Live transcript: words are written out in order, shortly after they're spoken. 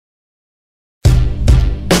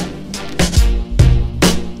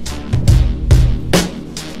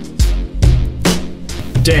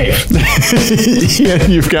Dave. Yeah,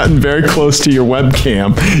 you've gotten very close to your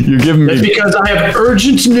webcam. You're giving me... That's because I have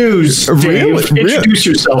urgent news, Dave. Introduce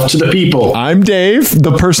yourself to the people. I'm Dave,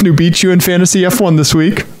 the person who beat you in Fantasy F1 this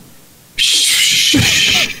week.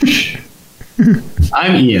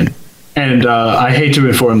 I'm Ian, and I hate to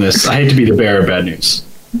inform this. I hate to be the bearer of bad news.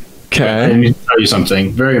 Okay. I need to tell you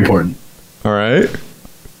something very important. All right.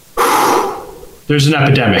 There's an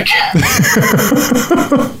epidemic.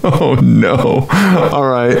 Oh, no. All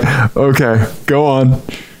right. Okay. Go on.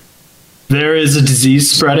 There is a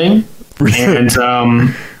disease spreading, and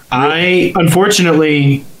I,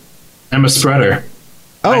 unfortunately, am a spreader.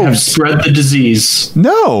 I have spread the disease.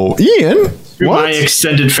 No, Ian. Through my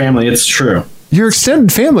extended family. It's true. Your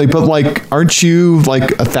extended family, but aren't you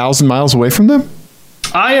 1,000 miles away from them?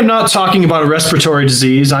 I am not talking about a respiratory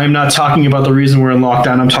disease. I am not talking about the reason we're in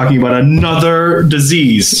lockdown. I'm talking about another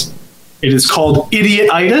disease. It is called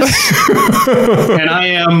idiot-itis, and I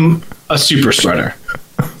am a super spreader.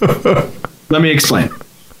 Let me explain.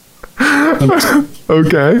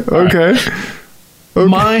 Okay.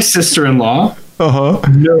 My sister-in-law,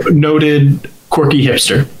 noted quirky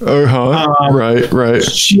hipster. Right.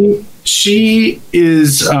 She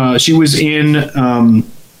was in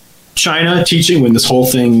China teaching when this whole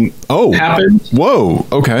thing happened. Whoa.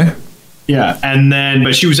 Okay. Yeah,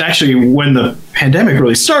 but she was actually, when the pandemic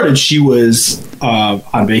really started, she was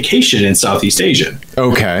on vacation in Southeast Asia.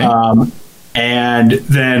 Okay. And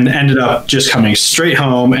then ended up just coming straight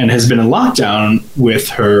home and has been in lockdown with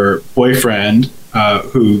her boyfriend,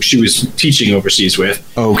 who she was teaching overseas with.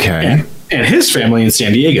 Okay. And his family in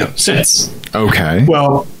San Diego since. Okay.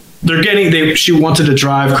 Well, she wanted to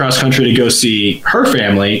drive cross country to go see her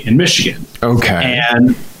family in Michigan. Okay.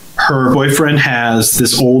 And her boyfriend has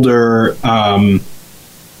this older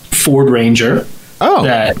Ford Ranger. Oh.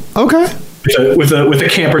 Okay. With a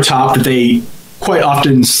camper top that they quite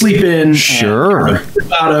often sleep in. Sure. And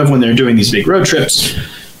out of when they're doing these big road trips.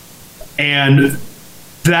 And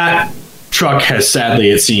that truck has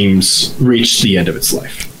sadly, it seems, reached the end of its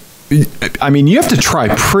life. I mean, you have to try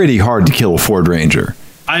pretty hard to kill a Ford Ranger.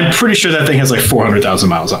 I'm pretty sure that thing has 400,000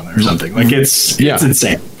 miles on it or something. It's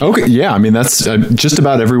insane. Okay, yeah. I mean, that's just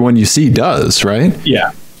about everyone you see does, right?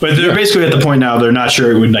 Yeah, but they're basically at the point now they're not sure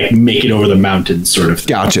it would make it over the mountains, sort of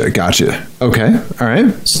thing. Gotcha. Okay, all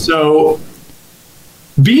right. So,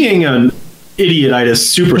 being an idiot-itis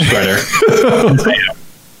super spreader,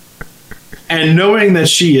 and knowing that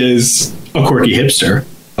she is a quirky hipster,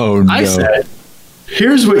 I said,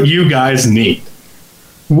 here's what you guys need.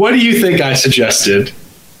 What do you think I suggested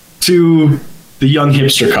to the young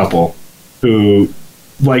hipster couple who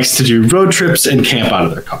likes to do road trips and camp out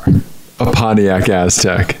of their car? A Pontiac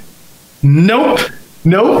Aztek. Nope.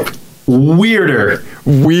 Weirder.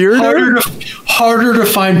 Harder to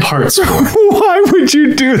find parts for. Why would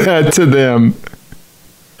you do that to them?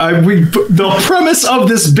 The premise of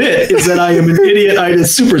this bit is that I am an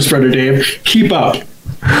idiot-itis super spreader, Dave. Keep up.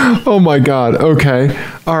 Oh my God. Okay.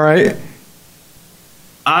 All right.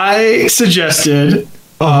 I suggested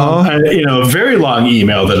a very long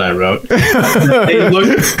email that I wrote.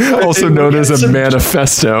 Also known as a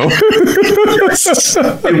manifesto.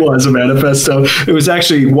 It was a manifesto. It was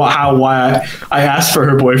actually why I asked for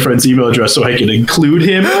her boyfriend's email address so I could include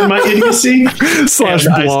him in my idiocy.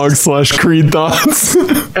 /blog/Creed thoughts.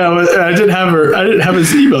 I didn't have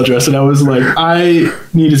his email address, and I was like, I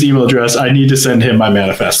need his email address. I need to send him my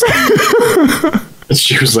manifesto. And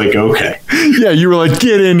she was like, okay. Yeah, you were like,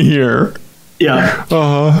 get in here. Yeah.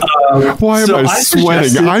 Why am I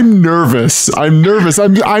sweating? I'm nervous.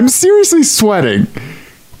 I'm seriously sweating.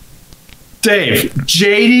 Dave,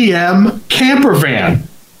 JDM camper van.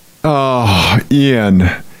 Oh, Ian.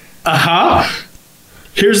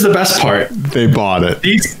 Here's the best part. They bought it.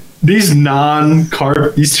 These two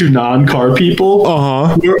non-car people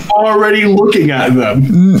were already looking at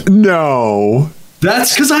them. No.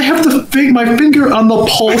 That's because I have my finger on the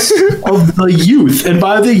pulse of the youth. And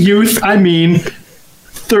by the youth, I mean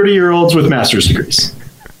 30-year-olds with master's degrees.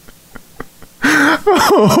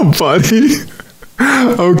 Oh, buddy.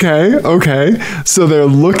 Okay. So they're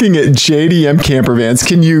looking at JDM camper vans.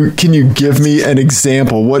 Can you give me an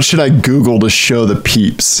example? What should I Google to show the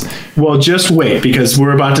peeps? Well, just wait, because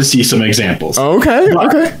we're about to see some examples. Okay.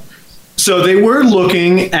 So they were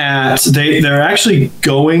looking at, they're actually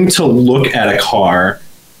going to look at a car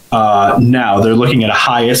now. They're looking at a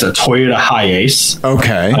Toyota Hiace.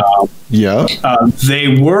 Okay. Yeah.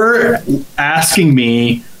 They were asking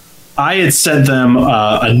me, I had sent them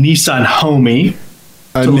a Nissan Homie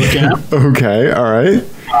to look at. Okay, all right.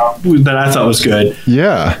 That I thought was good.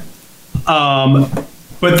 Yeah.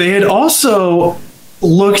 But they had also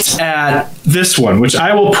looked at this one, which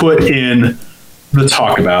I will put in the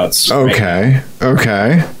talkabouts. Okay.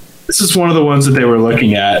 Okay. This is one of the ones that they were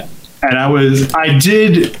looking at. And I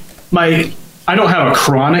don't have a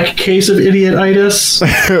chronic case of idiot-itis.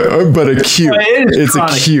 But acute. It's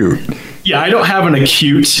acute. Yeah, I don't have an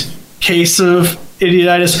acute case of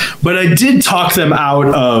idiot-itis, but I did talk them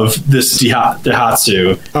out of this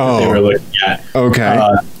Daihatsu that they were looking at.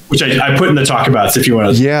 Okay. Which I put in the talkabouts if you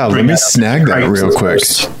want to. Yeah, let me snag that real quick.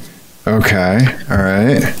 Okay. All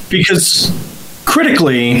right. Because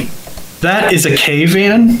critically, that is a K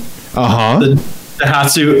van. Uh-huh. The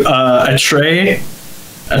Daihatsu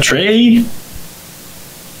Atreyu.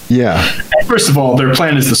 Yeah. And first of all, their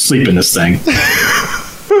plan is to sleep in this thing.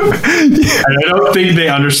 And I don't think they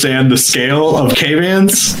understand the scale of K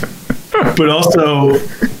vans, but also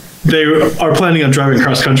they are planning on driving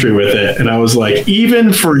cross country with it. And I was like,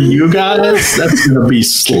 even for you guys, that's going to be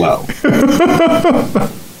slow.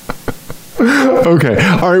 Okay.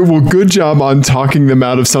 All right. Well, good job on talking them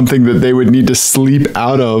out of something that they would need to sleep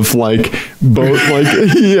out of, like both,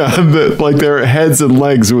 like like their heads and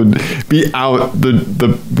legs would be out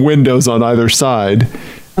the windows on either side.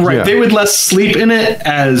 Right. Yeah. They would less sleep in it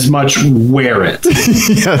as much wear it.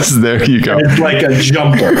 Yes. There you go. It's like a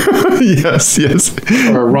jumper. Yes.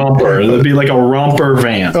 Or a romper. It would be like a romper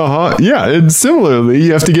van. Uh-huh. Yeah. And similarly,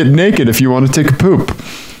 you have to get naked if you want to take a poop.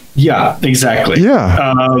 Yeah. Exactly.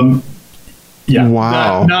 Yeah. Yeah.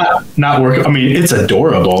 Wow. Not work. I mean, it's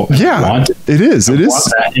adorable. Yeah. It is. I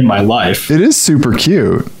want that in my life. It is super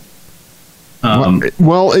cute. Also,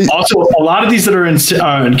 a lot of these that are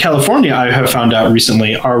in California, I have found out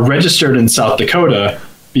recently, are registered in South Dakota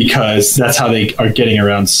because that's how they are getting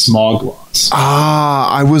around smog laws.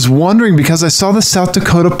 I was wondering because I saw the South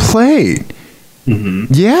Dakota plate. Mm-hmm.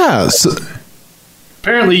 Yeah. So,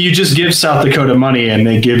 apparently, you just give South Dakota money and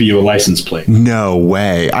they give you a license plate. No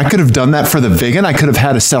way. I could have done that for the Vigan. I could have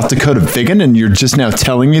had a South Dakota Vigan, and you're just now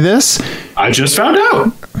telling me this? I just found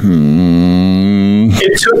out.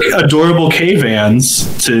 It took adorable K vans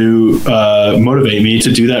to motivate me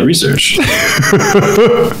to do that research.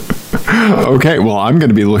 Okay, well, I'm going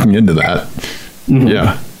to be looking into that. Mm-hmm.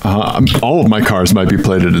 Yeah. All of my cars might be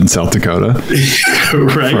plated in South Dakota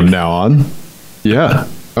right. From now on. Yeah.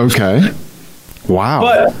 Okay. Wow.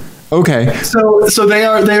 But okay. So they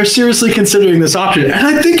are seriously considering this option, and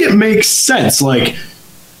I think it makes sense. Like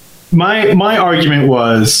my argument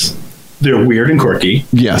was they're weird and quirky.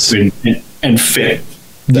 Yes. And fit.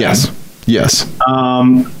 Them. Yes.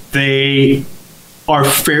 They are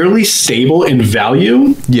fairly stable in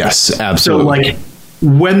value. Yes, absolutely. So like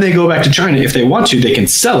when they go back to China, if they want to, they can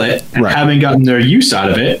sell it. And having gotten their use out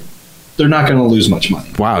of it, they're not going to lose much money.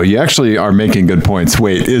 Wow, you actually are making good points.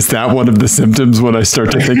 Wait, is that one of the symptoms when I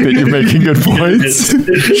start to think that you're making good points?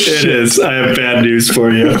 It is. I have bad news for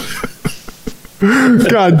you.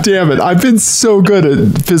 God damn it. I've been so good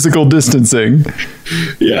at physical distancing.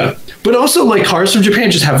 Yeah. But also, like, cars from Japan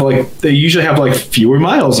just have, like, they usually have, like, fewer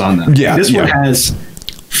miles on them. Yeah. This one has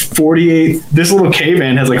 48, this little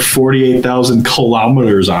K-van has, like, 48,000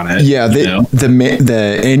 kilometers on it. Yeah.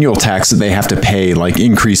 The annual tax that they have to pay, like,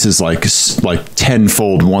 increases, like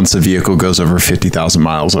tenfold once a vehicle goes over 50,000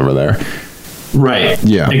 miles over there. Right.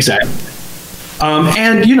 Yeah. Exactly.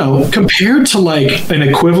 And, you know, compared to like an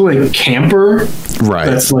equivalent camper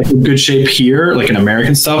that's like in good shape here, like an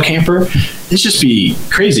American style camper, it's just be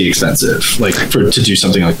crazy expensive, like to do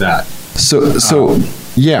something like that. So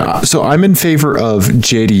I'm in favor of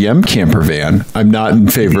JDM camper van. I'm not in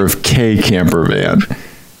favor of K camper van.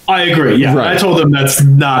 I agree. Yeah. Right. I told them that's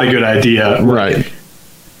not a good idea. Right.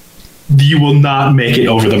 You will not make it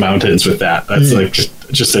over the mountains with that. That's like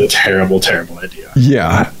just a terrible, terrible idea.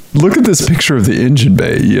 Yeah. Look at this picture of the engine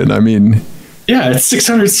bay, Ian. I mean... Yeah, it's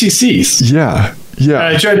 600 cc's. Yeah, yeah.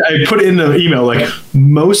 And I put it in the email, like,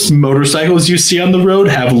 most motorcycles you see on the road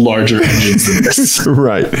have larger engines than this.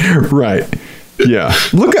 Right. Yeah.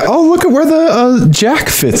 Look at where the jack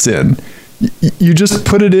fits in. You just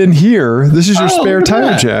put it in here. This is your spare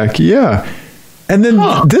tire jack. Yeah. And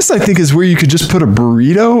then this, I think, is where you could just put a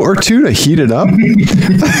burrito or two to heat it up.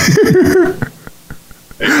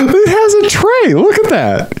 It has a tray. Look at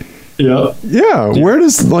that. Yeah. Yeah. Where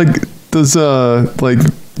does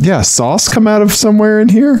sauce come out of somewhere in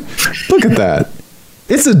here? Look at that.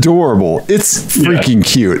 It's adorable. It's freaking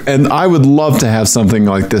cute. And I would love to have something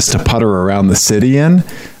like this to putter around the city in.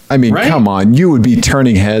 I mean, come on. You would be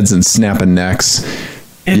turning heads and snapping necks.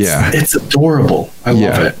 It's adorable. I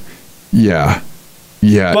love it. Yeah.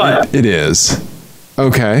 Yeah. But it is.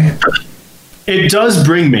 Okay. It does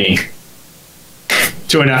bring me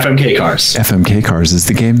to an FMK Cars. FMK Cars is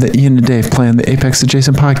the game that Ian and Dave play on the Apex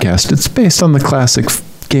Adjacent podcast. It's based on the classic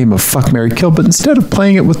game of Fuck, Marry, Kill, but instead of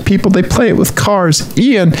playing it with people, they play it with cars.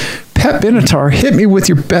 Ian, Pep Benatar, hit me with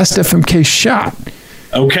your best FMK shot.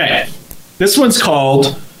 Okay. This one's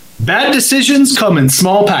called Bad Decisions Come in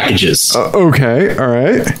Small Packages. Okay, all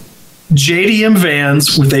right. JDM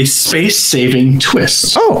vans with a space-saving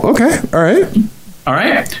twist. Oh, okay, all right. All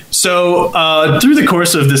right. So through the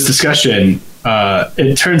course of this discussion,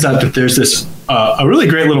 it turns out that there's this a really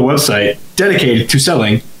great little website dedicated to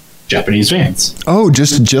selling Japanese vans. Oh,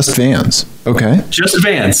 just vans. Okay. Just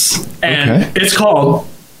vans. And it's called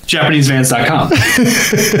JapaneseVans.com.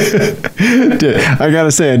 I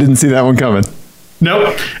gotta say, I didn't see that one coming.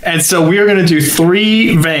 Nope. And so we are going to do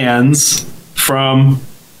 3 vans from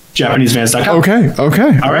JapaneseVans.com.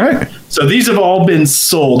 Okay. All right. So these have all been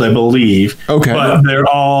sold, I believe. Okay. But they're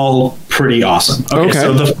all pretty awesome. Okay.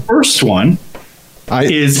 So the first one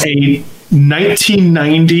is a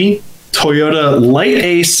 1990 Toyota Light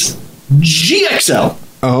Ace GXL.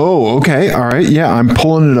 Oh, okay. All right. Yeah, I'm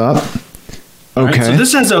pulling it up. Okay. Right, so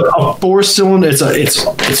this has a 4-cylinder. It's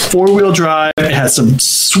 4-wheel drive. It has some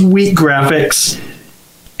sweet graphics,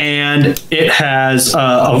 and it has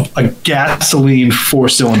a gasoline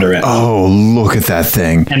 4-cylinder engine. Oh, look at that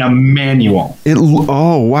thing! And a manual.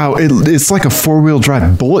 Oh wow! It's like a 4-wheel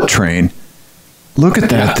drive bullet train. Look at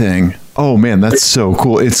that thing! Oh man, that's so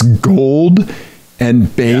cool! It's gold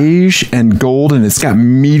and beige and gold, and it's got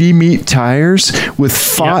meat tires with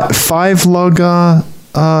 5-lug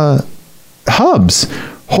hubs.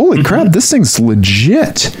 Holy crap, this thing's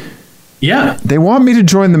legit. Yeah. They want me to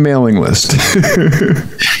join the mailing list.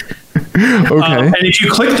 Okay. And if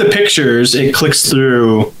you click the pictures, it clicks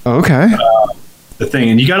through the thing.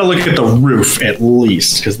 And you got to look at the roof at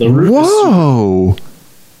least, because the roof Whoa.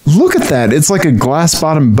 Look at that. It's like a glass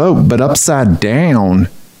bottom boat, but upside down.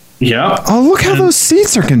 Yeah. Oh, look how those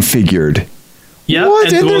seats are configured. Yeah,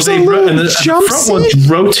 what? And there's a little jump the front seat? ones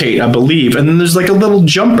rotate, I believe, and then there's like a little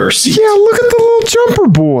jumper seat. Yeah, look at the little jumper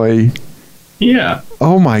boy. Yeah.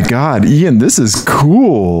 Oh my God, Ian, this is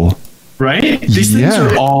cool. Right? These things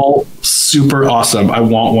are all super awesome. I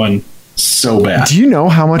want one so bad. Do you know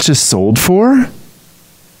how much is sold for?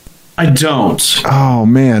 I don't. Oh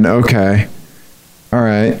man, okay. All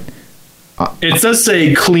right. It does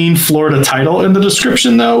say clean Florida title in the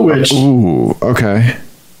description though, which okay.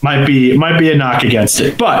 Might be a knock against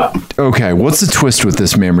it, but okay. What's the twist with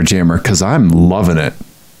this Mammer Jammer? Because I'm loving it.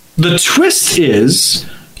 The twist is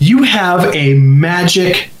you have a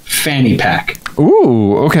magic fanny pack.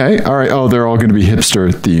 Ooh, okay, all right. Oh, they're all going to be hipster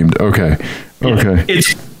themed. Okay, okay.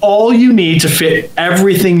 It's all you need to fit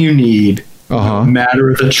everything you need, no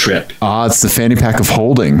matter the trip. It's the fanny pack of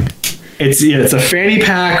holding. It's a fanny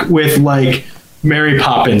pack with like Mary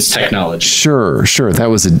Poppins technology. Sure. That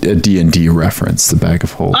was a D&D reference, the bag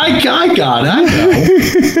of holding. I got it. I know.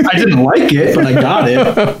 I didn't like it, but I got it.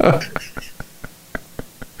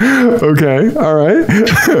 Okay. All right.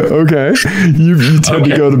 Okay. You tend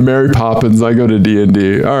to go to Mary Poppins. I go to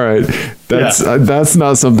D&D. All right. That's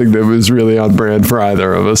not something that was really on brand for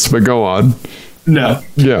either of us, but go on. No.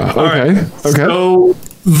 Yeah. Okay. Right. Okay. So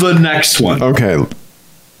the next one. Okay.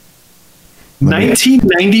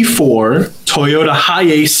 1994 Toyota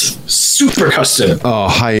Hiace Super Custom. Oh,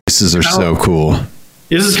 Hiaces are so cool.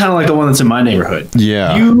 This is kind of like the one that's in my neighborhood.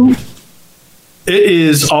 Yeah. It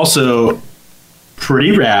is also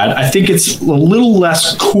pretty rad. I think it's a little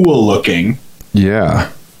less cool looking.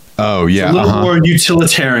 Yeah. Oh, yeah. It's a little more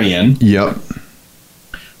utilitarian. Yep.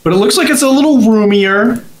 But it looks like it's a little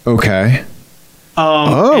roomier. Okay.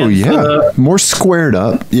 More squared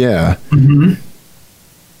up. Yeah. Mm-hmm.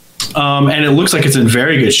 And it looks like it's in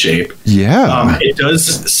very good shape. Yeah. It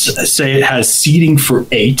does say it has seating for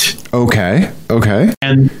 8. Okay.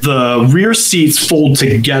 And the rear seats fold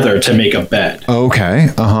together to make a bed.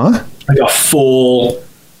 Okay. Like a full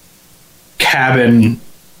cabin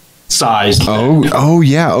sized. Oh,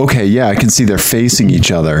 yeah. Okay. Yeah. I can see they're facing each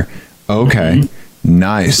other. Okay. Mm-hmm.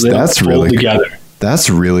 Nice. So that's really together. That's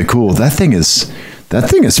really cool. That thing is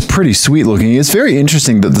pretty sweet looking. It's very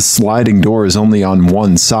interesting that the sliding door is only on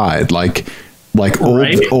one side, like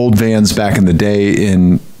old vans back in the day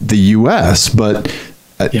in the US. But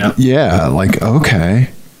okay.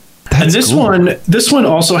 That's and this one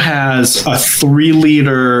also has a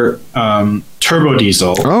 3-liter turbo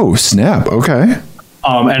diesel. Oh snap! Okay.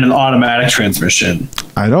 And an automatic transmission.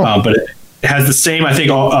 I don't. But it has the same, I think,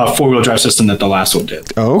 4-wheel drive system that the last one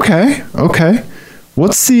did. Okay.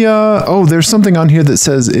 What's the, there's something on here that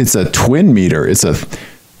says it's a twin meter. It's a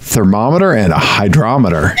thermometer and a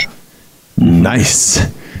hydrometer. Nice.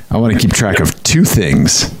 I want to keep track of 2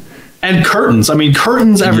 things. And curtains. I mean,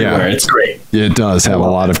 curtains everywhere. Yeah. It's great. It does have a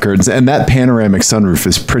lot of curtains. And that panoramic sunroof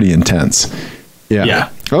is pretty intense. Yeah. Yeah.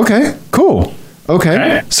 Okay, cool.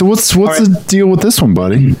 Okay. So what's the deal with this one,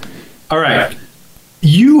 buddy? All right.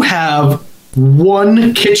 You have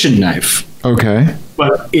one kitchen knife. Okay.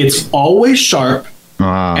 But it's always sharp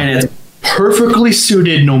and it's perfectly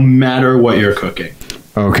suited no matter what you're cooking.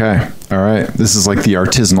 Okay. All right. This is like the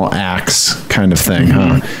artisanal axe kind of thing,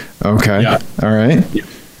 huh? Okay. Yeah. All right. Yeah.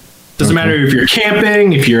 Doesn't matter if you're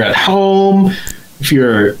camping, if you're at home, if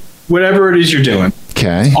you're whatever it is you're doing.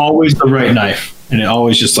 Okay. It's always the right knife. And it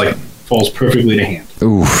always just like falls perfectly to hand.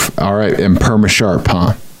 Oof. All right. And perma-sharp,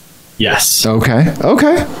 huh? Yes. Okay. All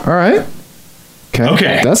right.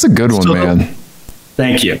 Okay. That's a good one, man.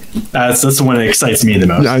 Thank you. That's the one that excites me the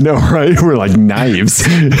most. I know, right? We're like knives.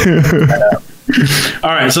 All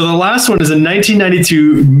right. So the last one is a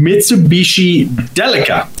 1992 Mitsubishi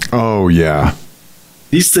Delica. Oh, yeah.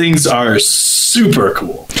 These things are super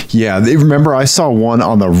cool. Yeah. Remember, I saw one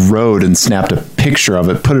on the road and snapped a picture of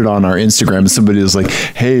it, put it on our Instagram, and somebody was like,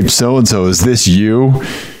 hey, so-and-so, is this you?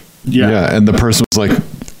 Yeah. And the person was like,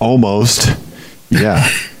 almost. Yeah.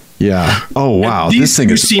 Yeah. Oh, wow. This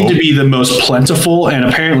thing seem to be the most plentiful, and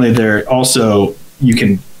apparently they're also you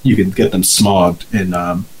can get them smogged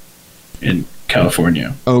in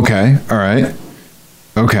California. Okay. All right.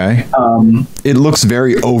 Okay. It looks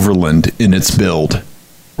very overland in its build.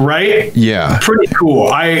 Right? Yeah. Pretty cool.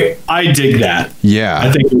 I dig that. Yeah.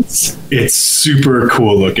 I think it's super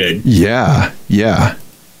cool looking. Yeah. Yeah.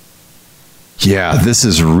 Yeah. This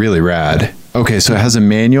is really rad. Okay, so it has a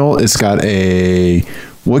manual. It's got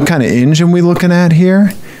what kind of engine we looking at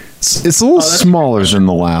here? It's a little smaller than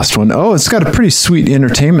the last one. Oh, it's got a pretty sweet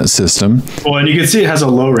entertainment system. Well, and you can see it has a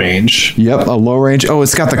low range. Yep, a low range. Oh,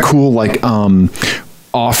 it's got the cool like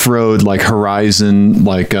off-road like horizon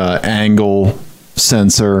like angle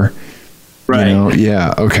sensor. Right. You know?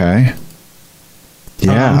 Yeah. Okay.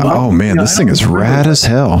 Yeah. Oh man, this thing is rad as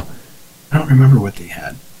hell. I don't remember what they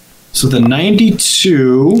had. So the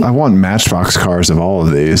 92. I want Matchbox cars of all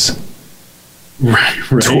of these. Right.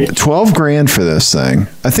 12 grand for this thing.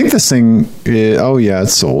 I think this thing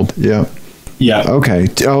it's sold. Yeah. Yeah. Okay.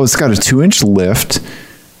 Oh, it's got a 2-inch lift.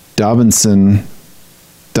 Dobinson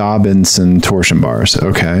torsion bars.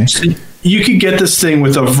 Okay. So you could get this thing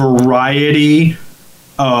with a variety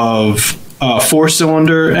of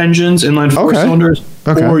 4-cylinder engines, inline 4-cylinders,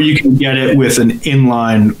 or you can get it with an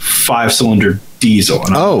inline 5-cylinder diesel.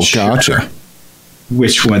 And gotcha.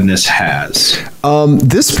 Which one this has.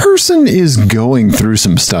 This person is going through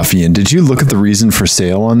some stuff, Ian. Did you look at the reason for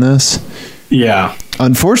sale on this? Yeah.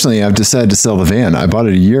 Unfortunately, I've decided to sell the van. I bought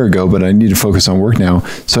it a year ago, but I need to focus on work now.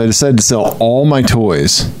 So I decided to sell all my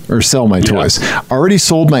toys, or sell my toys. I already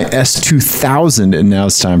sold my S2000, and now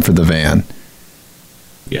it's time for the van.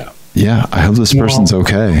 Yeah. Yeah, I hope this person's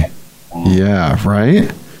okay. Yeah, right?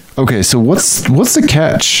 Okay, so what's the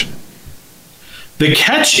catch? The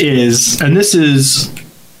catch is, and this is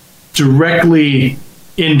directly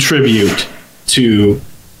in tribute to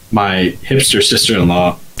my hipster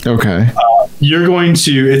sister-in-law. Okay.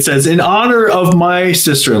 It says, in honor of my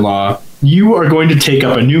sister-in-law, you are going to take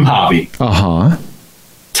up a new hobby.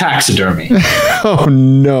 Taxidermy. Oh,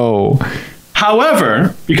 no.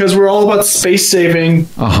 However, because we're all about space saving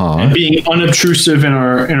and being unobtrusive in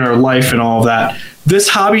our life and all of that, this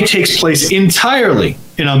hobby takes place entirely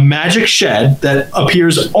in a magic shed that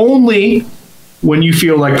appears only when you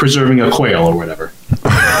feel like preserving a quail or whatever.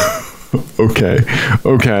 Okay.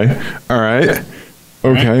 All right.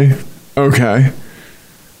 Okay.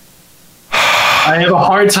 I have a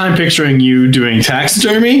hard time picturing you doing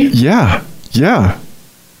taxidermy. Yeah.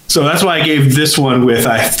 So that's why I gave this one with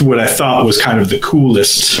what I thought was kind of the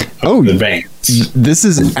coolest of the vans. This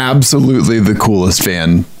is absolutely the coolest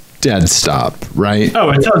van. Dead stop, right?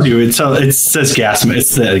 Oh, it tells you. It says gas.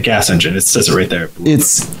 It's the gas engine. It says it right there.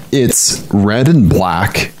 It's red and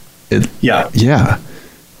black. Yeah.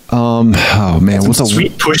 Oh man, what's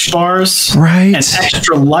sweet push bars, right? And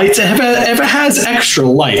extra lights. If it has extra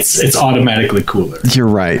lights, it's automatically cooler. You're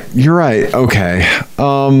right. Okay.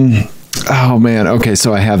 Oh man. Okay,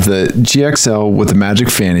 so I have the GXL with the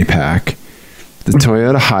Magic Fanny Pack, the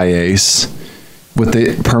Toyota Hiace with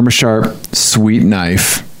the Perma-Sharp Sweet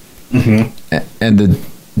Knife, and the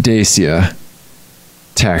Dacia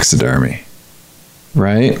Taxidermy.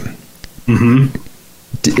 Right?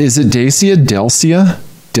 Is it Dacia?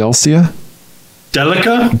 Delica.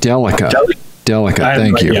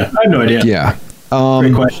 Thank you. I have no idea. Yeah.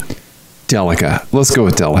 Great question. Delica. Let's go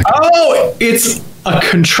with Delica. Oh, it's a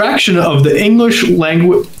contraction of the English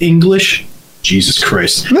language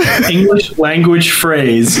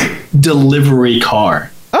phrase delivery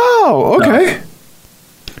car. Oh, okay.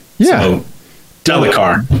 Yeah. So,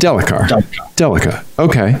 Delicar. Delica.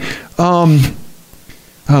 Okay.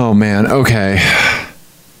 Oh man. Okay.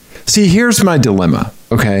 See, here's my dilemma.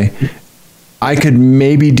 Okay. I could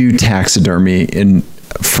maybe do taxidermy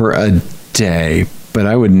for a day, but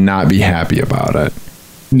I would not be happy about it.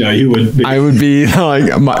 No, you wouldn't be. I would be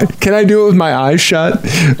like, can I do it with my eyes shut?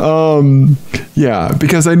 Yeah,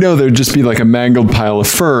 because I know there'd just be like a mangled pile of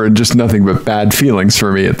fur and just nothing but bad feelings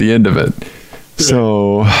for me at the end of it.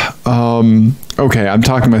 So, okay, I'm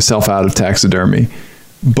talking myself out of taxidermy.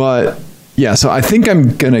 But yeah, so I think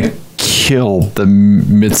I'm going to kill the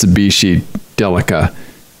Mitsubishi Delica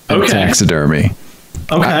taxidermy.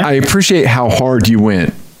 Okay. I appreciate how hard you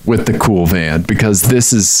went with the cool van, because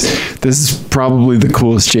this is probably the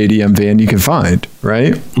coolest JDM van you can find,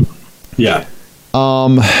 right? Yeah.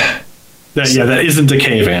 That isn't a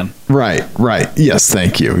K van. Right. Yes,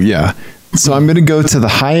 thank you. Yeah. So I'm going to go to the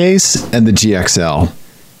Hi-Ace and the GXL.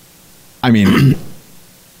 I mean,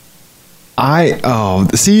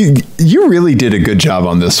 see, you really did a good job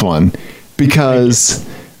on this one, because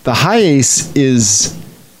the Hi-Ace is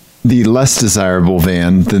the less desirable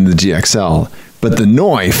van than the GXL, but the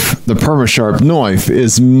Neuf, the Perma-Sharp Neuf,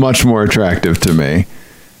 is much more attractive to me.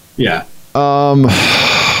 Yeah.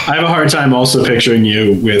 I have a hard time also picturing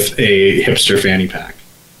you with a hipster fanny pack.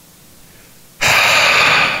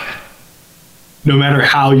 No matter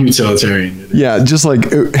how utilitarian it is. Yeah, just like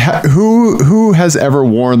who has ever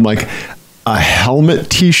worn like a helmet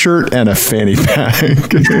t-shirt and a fanny pack?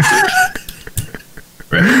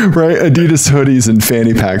 Right? Adidas hoodies and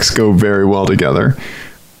fanny packs go very well together.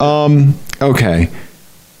 Okay.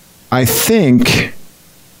 I think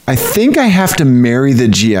I have to marry the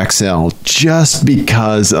GXL just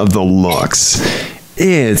because of the looks.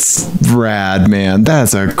 It's rad, man.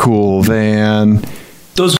 That's a cool van.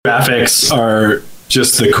 Those graphics are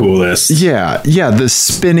just the coolest. Yeah. The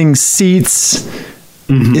spinning seats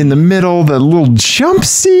in the middle, the little jump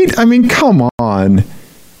seat. I mean, come on.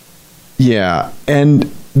 Yeah,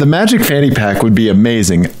 and the Magic Fanny Pack would be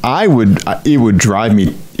amazing. It would drive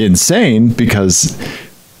me insane because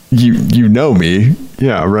you know me.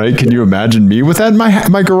 Yeah, right? Can you imagine me with that?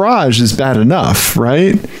 My garage is bad enough,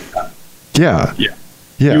 right? Yeah. You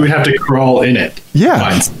would have to crawl in it.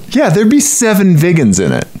 Yeah. Yeah, there'd be 7 Vigans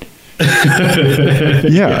in it.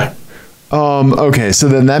 Yeah. Okay, so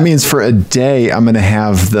then that means for a day I'm going to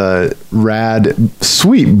have the rad,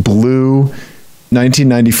 sweet blue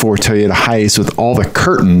 1994 Toyota Hi-Ace with all the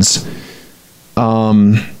curtains.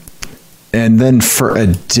 And then for a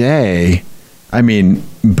day, I mean,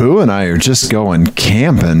 Boo and I are just going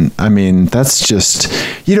camping. I mean, that's just,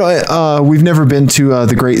 we've never been to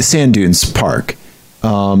the Great Sand Dunes Park.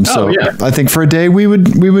 I think for a day we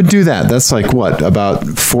would do that. That's like what, about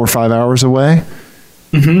 4 or 5 hours away?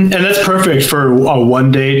 And that's perfect for a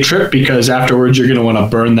one-day trip, because afterwards you're going to want to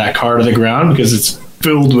burn that car to the ground because it's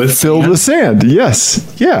filled with sand.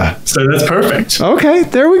 Yes. Yeah. So that's perfect. Okay.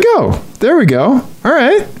 There we go. All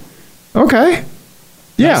right. Okay.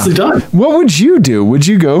 Yeah. Nicely done. What would you do? Would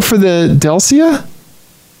you go for the Delcia?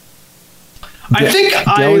 I think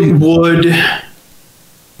I would.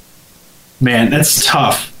 Man, that's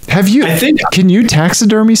tough. Can you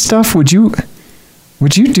taxidermy stuff? Would you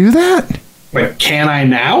do that? Wait, can I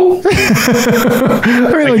now? Have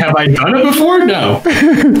I done it before? No.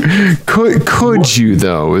 Could you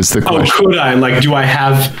though? Is the question? Oh, could I? Like, do I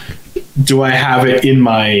have it in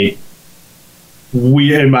my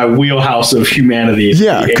wheelhouse of humanity?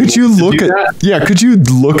 Yeah. Could you look at? Yeah. Could you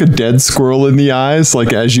look a dead squirrel in the eyes,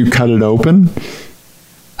 like as you cut it open?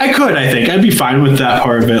 I could. I think I'd be fine with that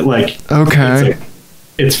part of it. Like, okay.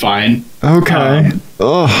 It's fine. Okay.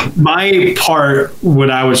 My part,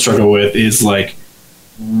 what I would struggle with is like,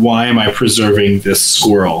 why am I preserving this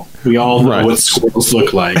squirrel? We all know what squirrels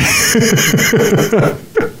look like.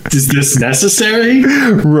 Is this necessary?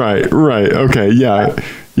 Right. Okay. Yeah.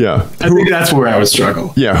 I think that's where I would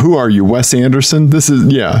struggle. Yeah. Who are you, Wes Anderson? This is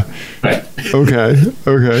Right. Okay.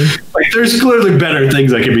 Like, there's clearly better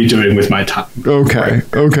things I could be doing with my time.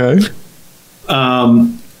 Okay.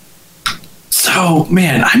 So,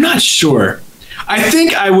 man, I'm not sure. I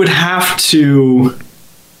think I would have to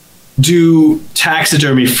do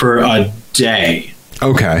taxidermy for a day.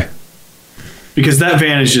 Okay. Because that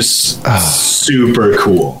van is just super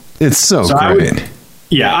cool. It's so great.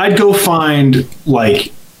 I'd go find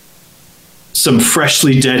like some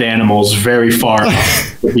freshly dead animals very far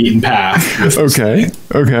off the beaten path. Okay.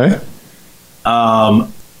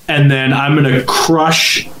 And then I'm going to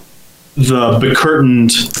crush the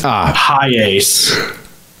becurtained Hi-Ace,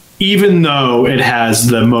 even though it has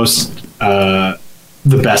the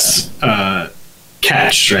best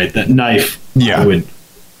catch, right? That knife. Yeah.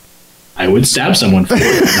 I would stab someone for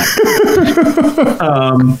it.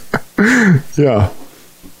 Yeah.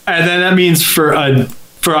 And then that means I'm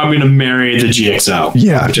going to marry the GXO.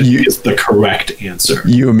 Yeah. Which I think is the correct answer.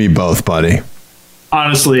 You and me both, buddy.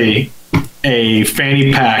 Honestly, a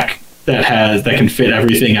fanny pack that can fit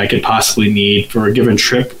everything I could possibly need for a given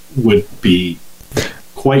trip would be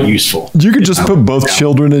quite useful. You could just put both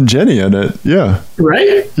children and Jenny in it. Yeah.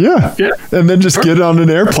 Right? Yeah. And then just get on an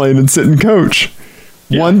airplane and sit in coach.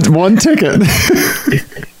 Yeah. One ticket.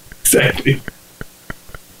 Exactly.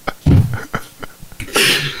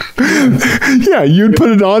 Yeah, you'd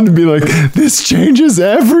put it on to be like, this changes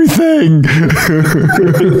everything.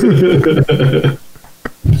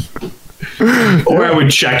 Or I would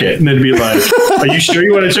check it and then be like, are you sure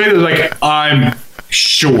you want to check it? Like, I'm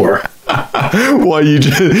sure. While you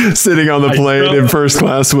just sitting on the plane in first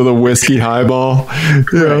class with a whiskey highball.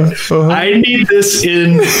 Yeah. Uh-huh. I need this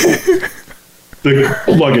in the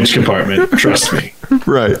luggage compartment. Trust me.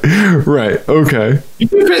 Right. Okay. You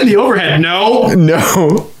can fit in the overhead. No.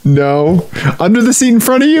 Under the seat in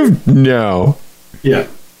front of you? No. Yeah.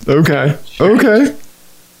 Okay.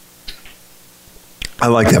 I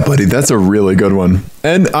like that, buddy. That's a really good one.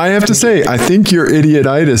 And I have to say, I think your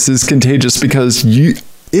idiotitis is contagious because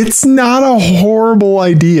it's not a horrible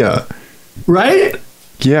idea. Right?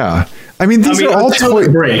 Yeah. I mean, these are all toy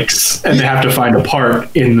breaks, and they have to find a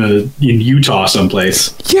part in Utah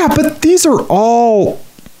someplace. Yeah, but these are all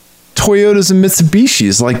Toyotas and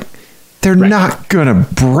Mitsubishis. Like, they're not gonna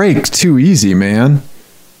break too easy, man.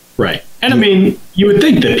 Right. And I mean, you would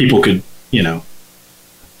think that people could,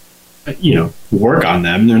 work on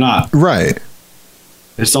them. They're not. Right.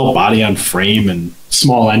 It's all body on frame and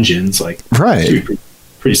small engines. Like, right.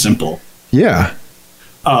 Pretty simple. Yeah.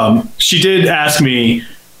 She did ask me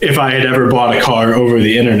if I had ever bought a car over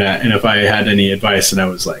the internet and if I had any advice, and I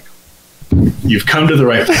was like, you've come to the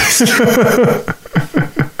right place.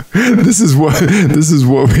 This is what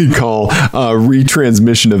we call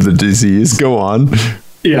retransmission of the disease. Go on.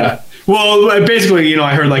 Yeah. Well, basically,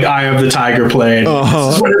 I heard like Eye of the Tiger played.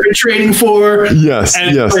 This is what I've been training for. Yes.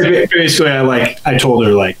 And basically, I told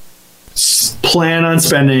her like, plan on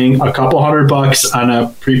spending a couple $100 on a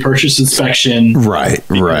pre-purchase inspection. Right.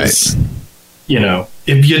 Because,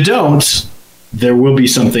 if you don't, there will be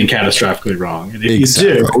something catastrophically wrong. And if you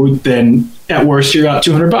do, then at worst you're out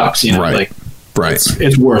 $200. Right.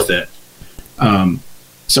 It's worth it.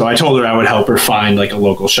 So I told her I would help her find like a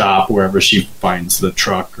local shop wherever she finds the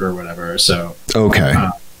truck or whatever. So okay,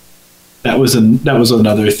 that was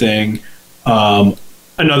another thing.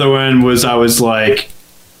 Another one was I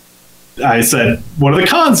said one of the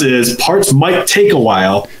cons is parts might take a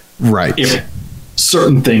while. Right. If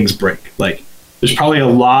certain things break, like there's probably a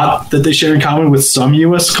lot that they share in common with some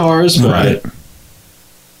U.S. cars, but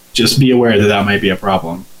just be aware that might be a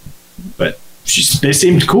problem. But they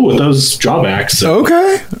seemed cool with those drawbacks. So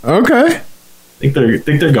okay. I think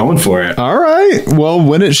they're going for it. All right. Well,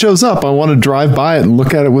 when it shows up, I want to drive by it and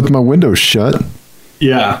look at it with my windows shut.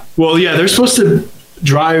 Yeah. Well, yeah, they're supposed to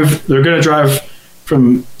drive. They're going to drive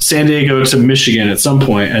from San Diego to Michigan at some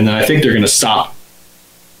point, and then I think they're going to stop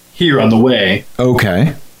here on the way.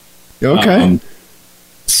 Okay.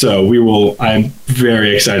 So I'm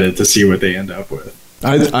very excited to see what they end up with.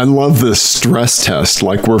 I love this stress test.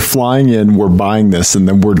 Like, we're flying in, we're buying this, and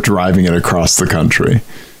then we're driving it across the country.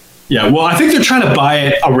 Yeah, well, I think they're trying to buy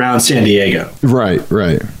it around San Diego. Right.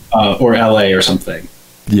 Or LA or something.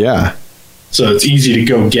 Yeah. So it's easy to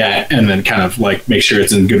go get and then kind of like make sure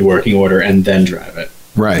it's in good working order and then drive it.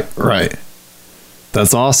 Right.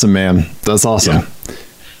 That's awesome, man. That's awesome.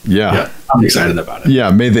 Yeah. I'm excited about it. Yeah,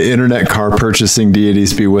 may the internet car purchasing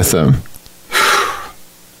deities be with them.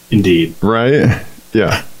 Indeed. Right?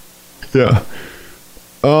 Yeah. Okay.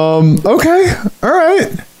 All right.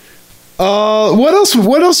 What else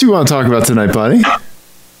do you want to talk about tonight, buddy?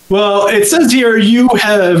 Well, it says here you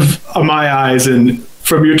have my eyes, and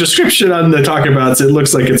from your description on the Talk Abouts, it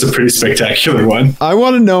looks like it's a pretty spectacular one. I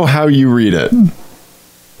want to know how you read it.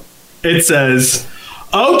 It says,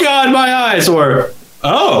 "Oh God, my eyes," or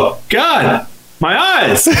 "Oh God, my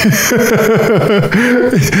eyes."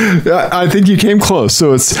 I think you came close.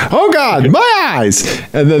 So it's, "Oh God, my eyes."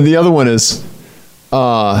 And then the other one is,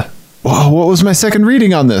 what was my second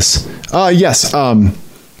reading on this? Yes.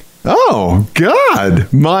 Oh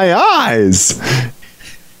God, my eyes.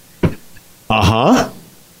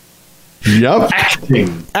 Yep.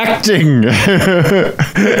 Acting.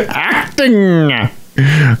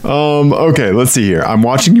 Okay, let's see here. I'm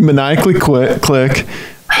watching you maniacally click.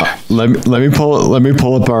 Let me pull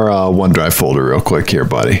up our OneDrive folder real quick here,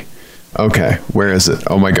 buddy. Okay, where is it?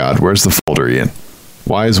 Oh my God, where's the folder, Ian?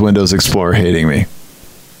 Why is Windows Explorer hating me?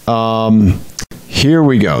 Here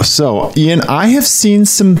we go. So, Ian, I have seen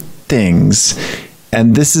some things,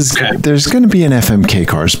 and this is there's going to be an FMK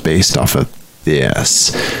cars based off of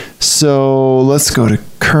this. So let's go to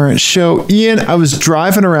current show. Ian, I was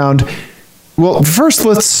driving around. Well, first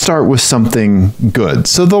let's start with something good.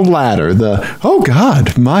 So the ladder, oh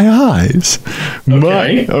God, my eyes.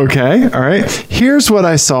 Okay. All right. Here's what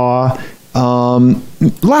I saw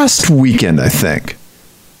last weekend, I think.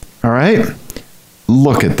 All right.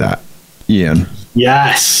 Look at that, Ian.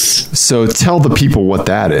 Yes. So tell the people what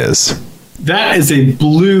that is. That is a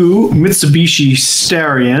blue Mitsubishi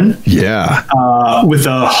Starion. Yeah. With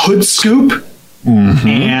a hood scoop. Mm-hmm.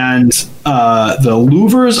 And the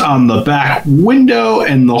louvers on the back window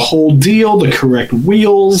and the whole deal, the correct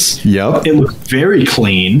wheels. Yep. It looked very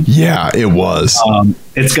clean. Yeah, it was.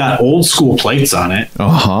 It's got old school plates on it.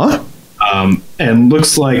 Uh-huh. And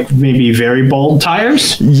looks like maybe very bold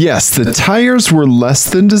tires. Yes, the tires were less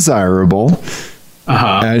than desirable,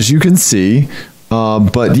 as you can see.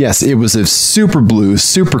 But yes, it was a super blue,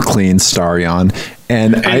 super clean Starion.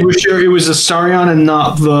 And I was sure it was a Starion and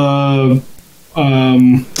not the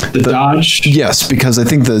Dodge. Yes, because I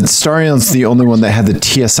think the Starion's the only one that had the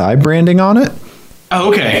TSI branding on it. Oh,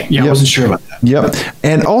 okay. Yeah, yep. I wasn't sure about that. Yep.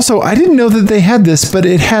 And also, I didn't know that they had this, but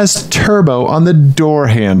it has turbo on the door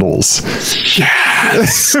handles.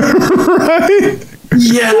 Yes. Right?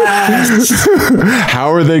 Yes. How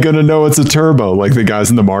are they going to know it's a turbo? Like the guys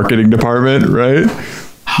in the marketing department, right?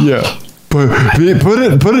 Yeah. Put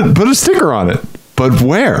a sticker on it. But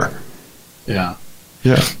where? Yeah.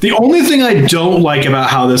 Yeah. The only thing I don't like about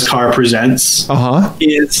how this car presents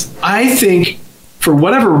is I think for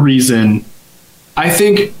whatever reason, I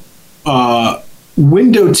think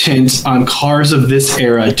window tints on cars of this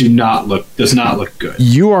era does not look good.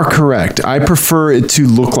 You are correct. I prefer it to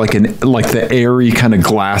look like the airy kind of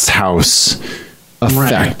glass house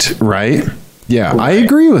effect, right? Yeah, right. I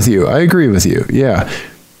agree with you. Yeah.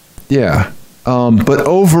 Yeah. But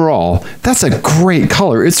overall, that's a great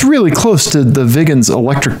color. It's really close to the Viggins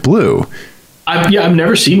electric blue. I've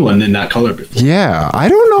never seen one in that color before. Yeah, I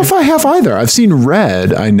don't know if I have either. I've seen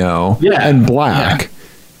red, I know, and black.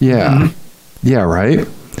 Yeah. Mm-hmm. Yeah, right?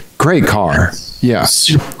 Great car. Yeah.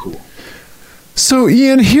 Super cool. So,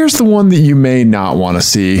 Ian, here's the one that you may not want to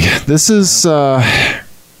see. This is, okay.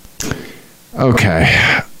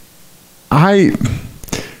 I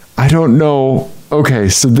don't know. Okay,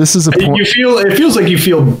 so this is a point. It feels like you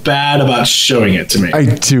feel bad about showing it to me. I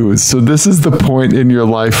do. So this is the point in your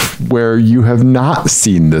life where you have not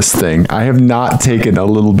seen this thing. I have not taken a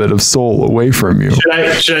little bit of soul away from you. Should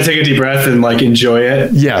I take a deep breath and like enjoy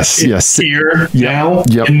it? Yes. Here now.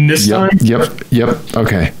 Yep. In this time. Yep.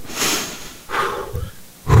 Okay.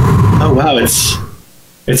 Oh wow,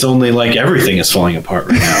 it's only like everything is falling apart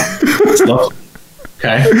right now. It's lovely.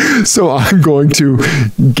 Okay. So I'm going to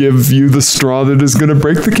give you the straw that is going to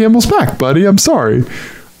break the camel's back, buddy. I'm sorry.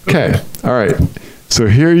 Okay. All right. So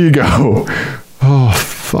here you go. Oh,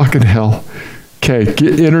 fucking hell. Okay.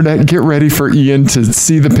 Get ready for Ian to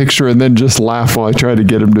see the picture and then just laugh while I try to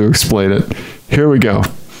get him to explain it. Here we go.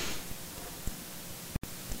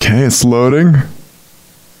 Okay. It's loading.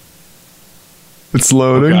 It's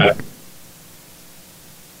loading. Okay.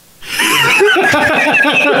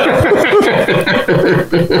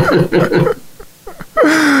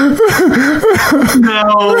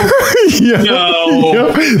 No.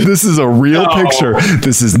 No. This is a real picture.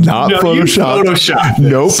 This is not Photoshopped.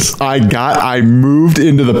 Nope. I moved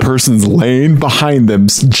into the person's lane behind them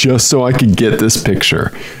just so I could get this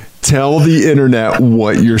picture. Tell the internet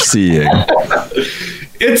what you're seeing.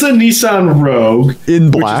 It's a Nissan Rogue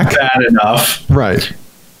in black. Which is bad enough. Right.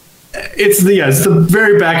 It's the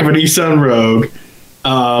very back of a Nissan Rogue.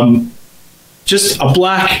 Just a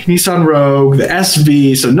black Nissan Rogue, the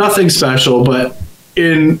SV, so nothing special, but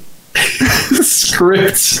in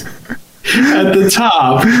script at the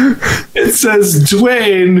top, it says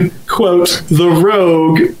Dwayne, quote, the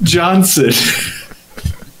Rogue Johnson.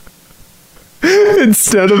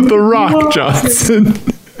 Instead of the Rock Johnson.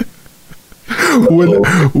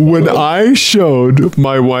 When I showed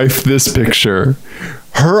my wife this picture,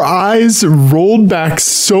 her eyes rolled back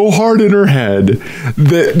so hard in her head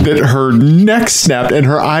that her neck snapped and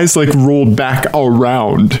her eyes like rolled back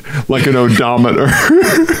around like an odometer.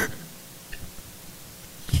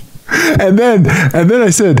 And then I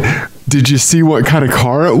said, "Did you see what kind of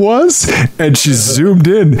car it was?" And she zoomed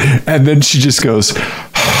in and then she just goes,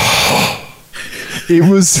 It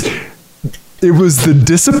was the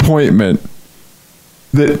disappointment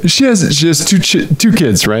that she has two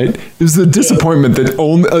kids, right? It was the disappointment that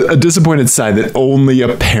only a disappointed side that only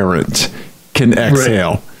a parent can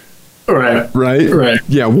exhale. Right.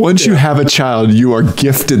 Yeah, once you have a child, you are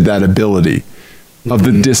gifted that ability of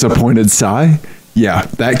the disappointed sigh. Yeah,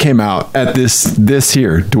 that came out at this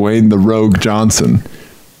here, Dwayne the Rogue Johnson.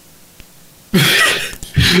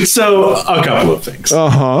 So, a couple of things.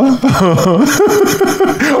 Oh,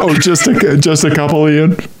 just a couple,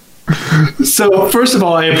 Ian? So, first of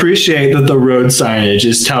all, I appreciate that the road signage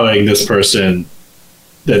is telling this person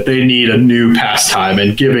that they need a new pastime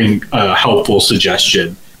and giving a helpful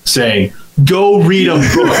suggestion, saying, go read a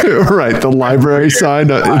book. Right, the library sign.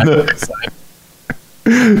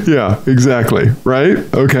 Yeah, exactly. Right?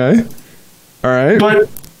 Okay. All right.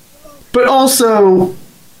 But also,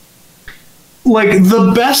 like,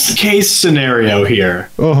 the best case scenario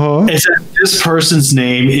here is that this person's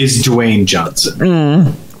name is Dwayne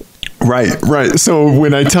Johnson. Right. So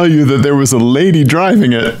when I tell you that there was a lady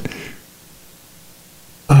driving it,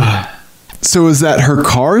 so is that her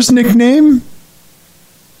car's nickname?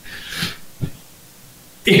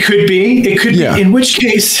 It could be. Be. In which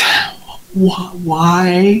case,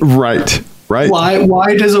 why? Right.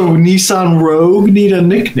 Why does a Nissan Rogue need a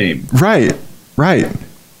nickname? Right.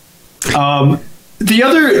 The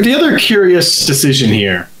other curious decision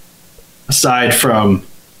here, aside from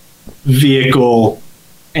vehicle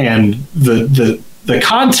and the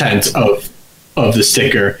content of the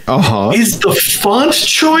sticker, is the font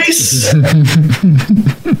choice,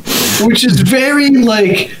 which is very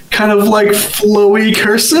kind of flowy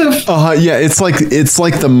cursive. Yeah, it's like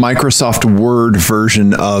the Microsoft Word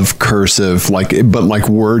version of cursive, but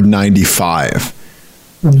Word 95.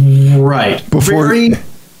 Right.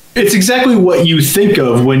 It's exactly what you think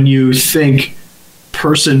of when you think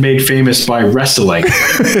person made famous by wrestling.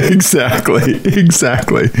 Exactly.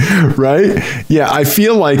 Right? Yeah, I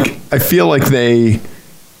feel like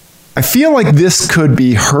this could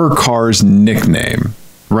be her car's nickname,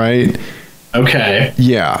 right? Okay.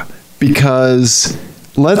 Yeah, because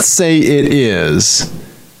let's say it is.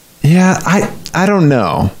 Yeah, I don't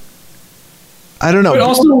know. But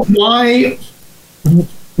also, why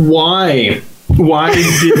did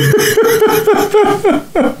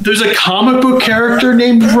there's a comic book character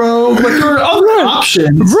named Rogue? There are other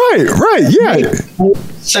options. Right. Yeah. Makes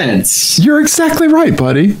sense. You're exactly right,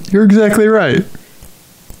 buddy. You're exactly right.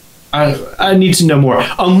 I need to know more.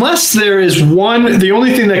 Unless there is one, the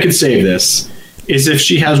only thing that could save this is if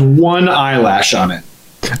she has one eyelash on it.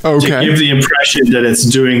 Okay. To give the impression that it's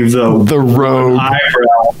doing the Rogue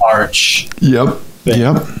eyebrow arch. Yep.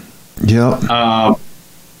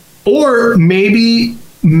 Or maybe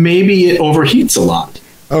it overheats a lot.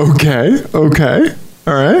 Okay.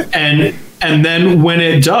 All right. And then when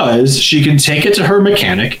it does, she can take it to her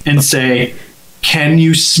mechanic and say, "Can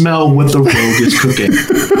you smell what the Rogue is cooking?"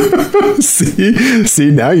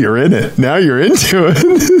 See, now you're in it. Now you're into it.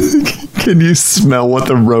 Can you smell what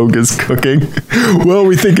the Rogue is cooking? Well,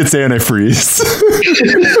 we think it's antifreeze.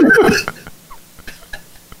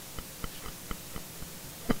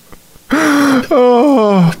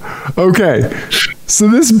 Oh, okay. So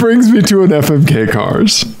this brings me to an FMK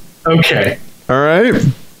Cars. Okay. All right.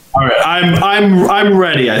 I'm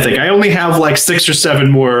ready. I think I only have 6 or 7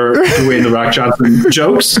 more Dwayne the Rock Johnson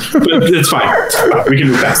jokes, but it's fine. We can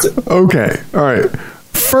move past it. Okay. All right.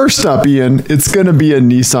 First up, Ian, it's going to be a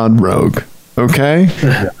Nissan Rogue. Okay.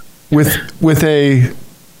 with a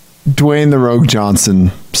Dwayne the Rogue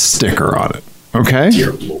Johnson sticker on it. Okay.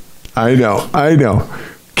 Dear Lord. I know.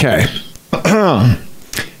 Okay.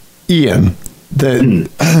 Ian,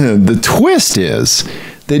 the twist is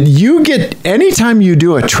that you get, anytime you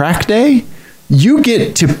do a track day, you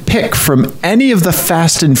get to pick from any of the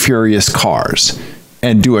Fast and Furious cars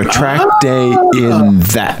and do a track day in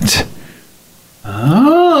that.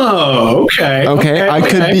 Oh, okay. Okay.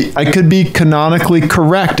 I could be canonically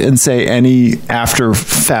correct and say any after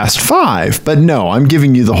Fast 5, but no, I'm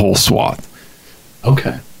giving you the whole swath.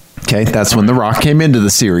 Okay. Okay, that's when The Rock came into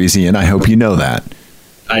the series, Ian. I hope you know that.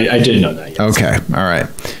 I did know that, yes. Okay, all right.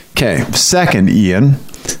 Okay, second, Ian.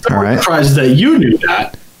 I'm surprised that you knew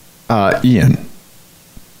that. Ian.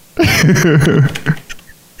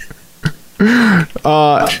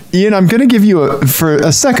 Ian, I'm going to give you for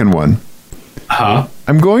a second one.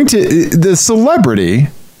 I'm going to... The celebrity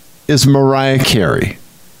is Mariah Carey.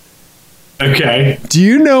 Okay. Do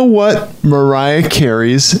you know what Mariah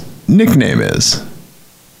Carey's nickname is?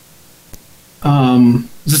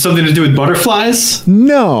 Is it something to do with butterflies?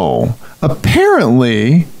 No.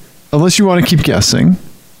 Apparently, unless you want to keep guessing.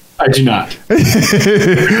 I do not.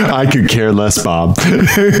 I could care less, Bob.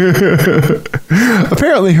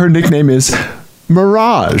 Apparently, her nickname is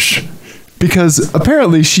Mirage, because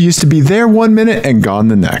apparently she used to be there 1 minute and gone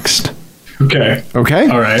the next. Okay. Okay?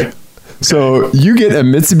 All right. So you get a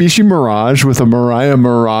Mitsubishi Mirage with a Mariah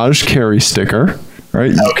Mirage carry sticker.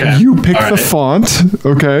 Right. Okay. You pick the font.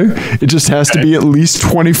 Okay. It just has to be at least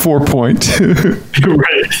 24 point.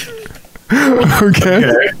 Right.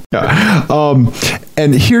 Okay. Yeah.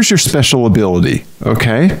 And here's your special ability.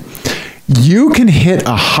 Okay. You can hit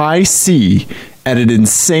a high C at an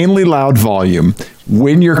insanely loud volume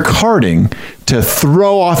when you're karting to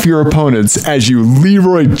throw off your opponents as you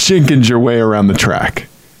Leroy Jenkins your way around the track.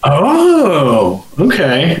 Oh,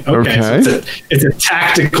 okay. Okay. So it's a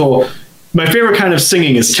tactical. My favorite kind of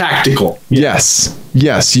singing is tactical. Yes.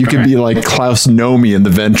 Yes. You could be like Klaus Nomi in the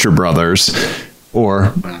Venture Brothers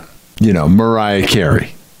or, Mariah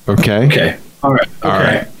Carey. Okay. Okay. All right. All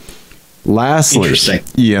right. Lastly,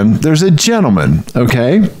 Ian, there's a gentleman.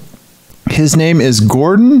 Okay. His name is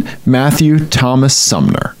Gordon Matthew Thomas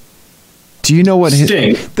Sumner. Do you know what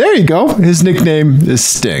Sting? There you go. His nickname is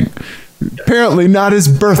Sting. Apparently not his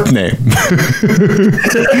birth name.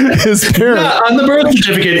 His parents, on the birth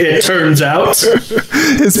certificate, it turns out.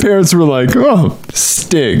 His parents were like, "Oh,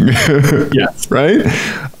 Sting." Yes. Right?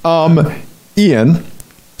 Ian,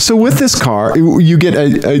 so with this car, you get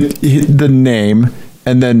the name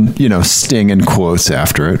and then, Sting in quotes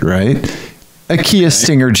after it, right? A Kia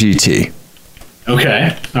Stinger GT.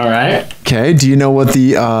 Okay. All right. Okay. Do you know what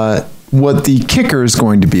the kicker is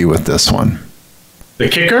going to be with this one? The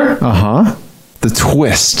kicker? The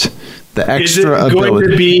twist. The extra ability. Is it going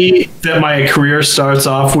to be that my career starts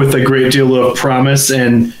off with a great deal of promise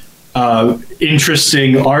and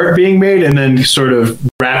interesting art being made and then sort of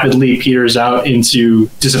rapidly peters out into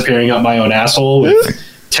disappearing up my own asshole with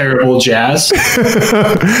terrible jazz?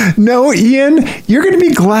 No, Ian, you're going to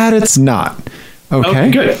be glad it's not. Okay?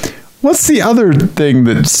 Good. What's the other thing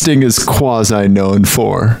that Sting is quasi-known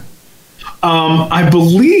for? I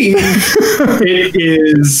believe it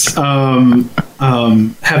is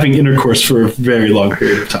having intercourse for a very long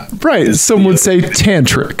period of time. Right. Some would say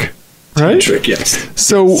tantric. Right? Tantric, yes.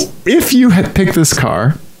 So if you had picked this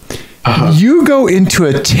car, you go into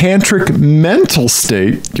a tantric mental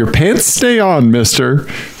state. Your pants stay on, mister.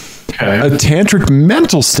 Okay. A tantric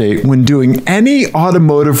mental state when doing any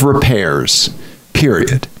automotive repairs,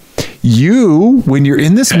 period. When you're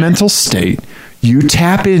in this mental state, you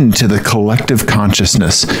tap into the collective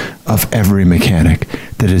consciousness of every mechanic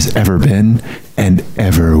that has ever been and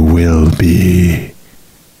ever will be.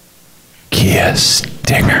 Kia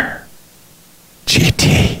Stinger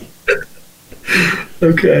GT.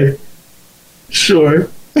 Okay. Sure.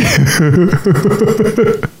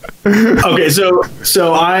 Okay,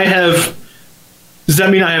 so I have. Does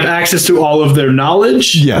that mean I have access to all of their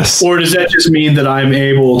knowledge? Yes. Or does that just mean that I'm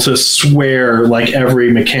able to swear like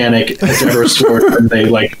every mechanic has ever sworn when they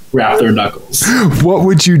like wrap their knuckles? What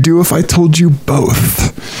would you do if I told you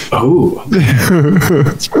both? Oh.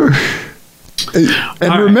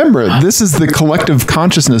 And remember, this is the collective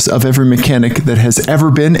consciousness of every mechanic that has ever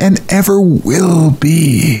been and ever will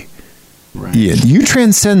be. Right. Ian, you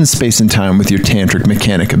transcend space and time with your tantric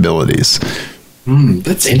mechanic abilities.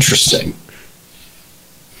 That's interesting.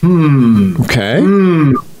 Okay.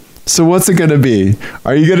 So what's it going to be?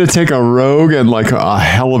 Are you going to take a rogue and like a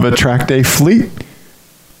hell of a track day fleet?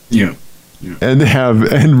 Yeah.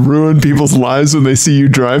 And ruin people's lives when they see you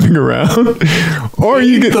driving around? Or are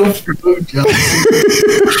you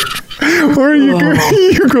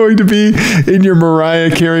you're going to be in your Mariah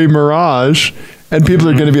Carey Mirage and people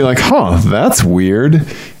are going to be like, that's weird.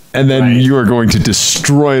 And then you are going to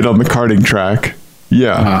destroy it on the karting track.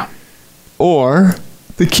 Yeah. Or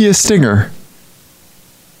the Kia Stinger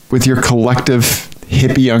with your collective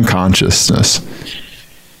hippie unconsciousness.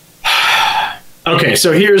 Okay,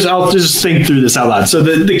 so I'll just think through this out loud. So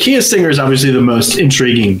the Kia Stinger is obviously the most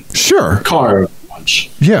intriguing car of the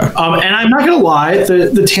bunch. Yeah. And I'm not going to lie,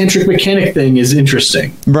 the tantric mechanic thing is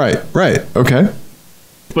interesting. Right. Okay.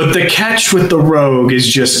 But the catch with the Rogue is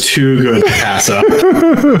just too good to pass up.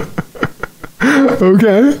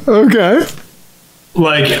 Okay.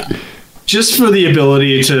 Like, just for the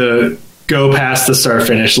ability to go past the start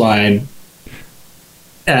finish line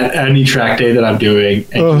at any track day that I'm doing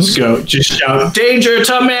and just shout, "Danger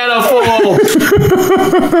to Manifold!"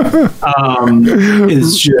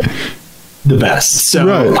 is just the best.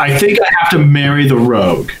 So I think I have to marry the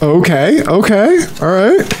Rogue. Okay. All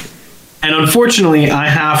right. And unfortunately, I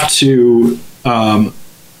have to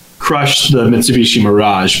crush the Mitsubishi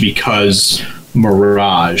Mirage because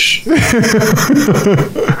Mirage.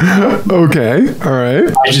 Okay. All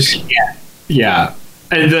right. I just can't. Yeah.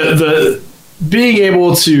 And the being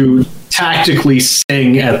able to tactically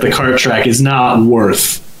sing at the kart track is not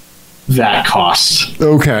worth that cost.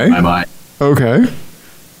 Okay. In my mind. Okay.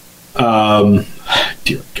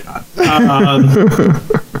 Dear God.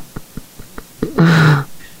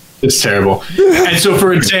 It's terrible. And so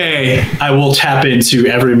for a day, I will tap into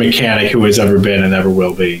every mechanic who has ever been and ever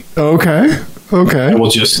will be. Okay.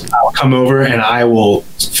 I'll come over and I will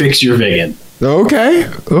fix your Vigan. Okay.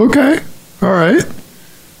 All right.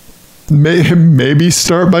 Maybe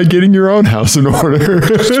start by getting your own house in order.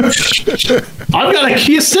 I've got a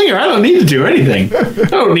Kia Stinger. I don't need to do anything. I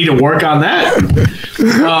don't need to work on that.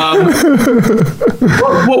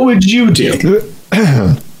 What would you do?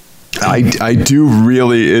 I do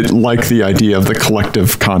really like the idea of the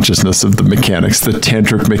collective consciousness of the mechanics, the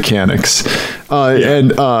tantric mechanics.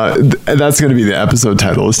 And that's going to be the episode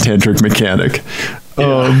title, is Tantric Mechanic.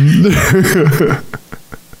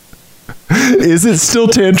 Is it still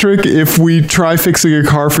tantric if we try fixing a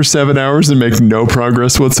car for 7 hours and make no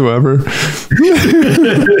progress whatsoever?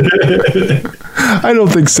 I don't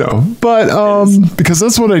think so, but because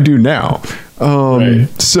that's what I do now. Right.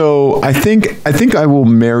 So I think I will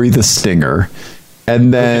marry the Stinger,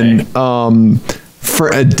 and then for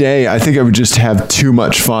a day, I think I would just have too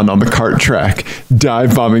much fun on the kart track,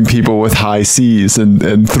 dive bombing people with high C's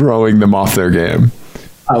and throwing them off their game.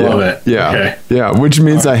 I love it. Yeah. Okay. Yeah. Which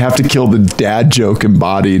means I have to kill the dad joke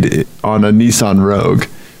embodied on a Nissan Rogue.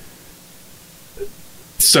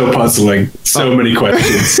 So puzzling. So many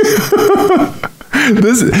questions.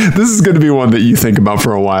 This is going to be one that you think about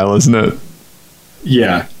for a while, isn't it?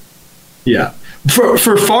 Yeah. Yeah. For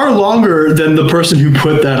far longer than the person who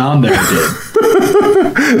put that on there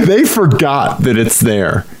did. They forgot that it's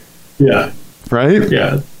there. Yeah. Right?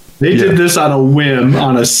 Yeah. They did this on a whim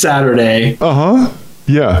on a Saturday. Uh-huh.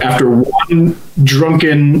 Yeah. After one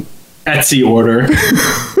drunken Etsy order.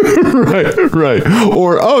 Right.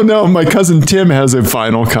 Or, oh no, my cousin Tim has a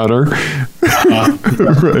Final Cutter.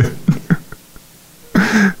 Right.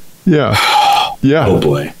 Yeah. Yeah. Oh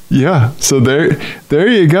boy. Yeah. So there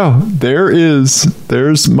you go.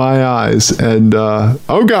 There's my eyes. And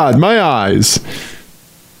oh God, my eyes.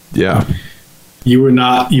 Yeah. You were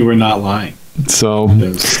not lying. So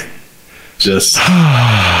just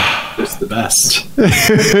the best.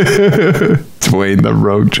 Dwayne the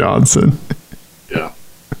Rogue Johnson. Yeah.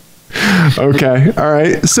 Okay. All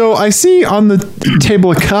right. So I see on the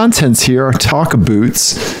table of contents here are Talk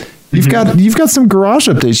Boots. You've got some garage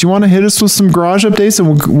updates. You want to hit us with some garage updates,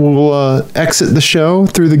 and we'll exit the show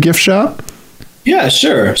through the gift shop? Yeah,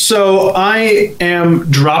 sure. So I am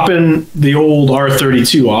dropping the old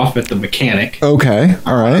R32 off at the mechanic. Okay.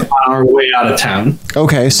 All right. On our way out of town.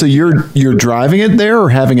 Okay. So you're driving it there or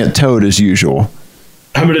having it towed as usual?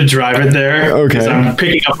 I'm going to drive it there. Okay. Because I'm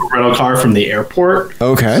picking up a rental car from the airport.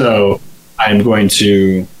 Okay. So I'm going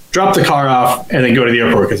to drop the car off and then go to the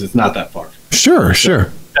airport because it's not that far. Sure.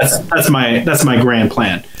 That's my grand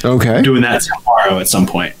plan. Okay. I'm doing that tomorrow at some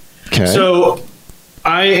point. Okay. So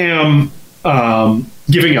I am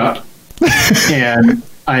giving up, and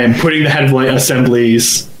I am putting the headlight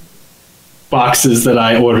assemblies boxes that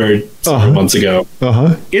I ordered several months ago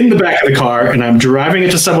in the back of the car, and I'm driving it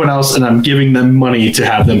to someone else, and I'm giving them money to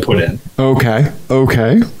have them put in. Okay. All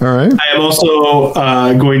right. I am also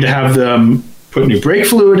going to have them put new brake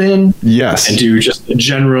fluid in. Yes. And do just a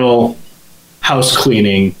general house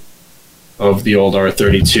cleaning of the old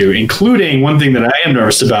R32, including one thing that I am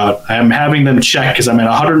nervous about. I am having them check, because I'm at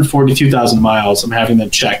 142,000 miles, I'm having them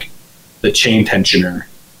check the chain tensioner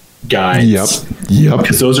guides. Yep.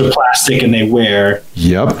 Because those are plastic and they wear.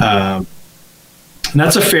 Yep. And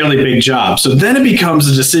that's a fairly big job. So then it becomes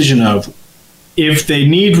a decision of if they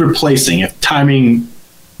need replacing, if timing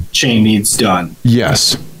chain needs done.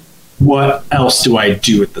 Yes. What else do I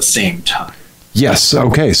do at the same time? Yes.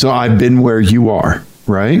 Okay. So I've been where you are,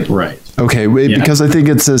 right? Right. Okay. Because I think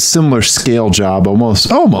it's a similar scale job,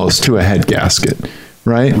 almost to a head gasket,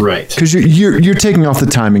 right? Right. Because you're taking off the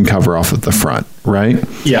timing cover off at the front, right?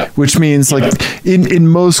 Yeah. Which means like in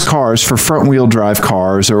most cars, for front wheel drive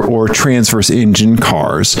cars or transverse engine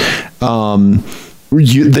cars,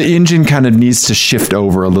 the engine kind of needs to shift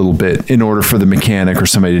over a little bit in order for the mechanic or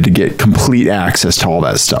somebody to get complete access to all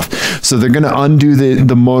that stuff. So they're going to undo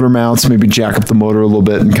the motor mounts, maybe jack up the motor a little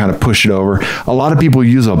bit and kind of push it over. A lot of people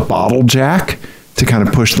use a bottle jack to kind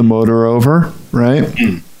of push the motor over, right?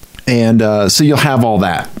 And so you'll have all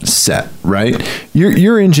that set, right?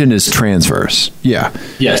 Your engine is transverse. Yeah.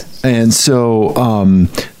 Yes. And so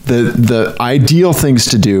the ideal things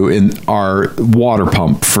to do are water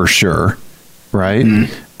pump for sure. Right.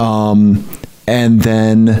 And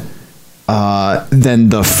then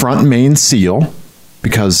the front main seal,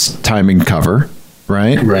 because timing cover.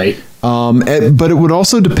 Right. But it would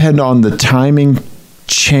also depend on the timing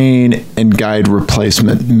chain and guide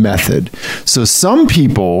replacement method. So some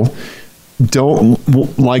people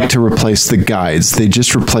don't like to replace the guides. They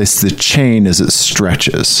just replace the chain as it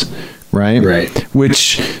stretches, right? Right.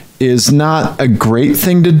 Which is not a great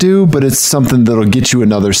thing to do, but it's something that'll get you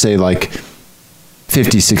another, say, like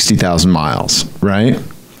 50, 60,000 miles, right?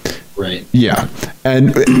 Right. Yeah. And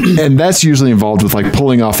that's usually involved with like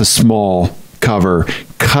pulling off a small cover,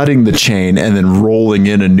 cutting the chain, and then rolling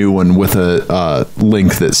in a new one with a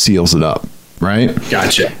link that seals it up, right?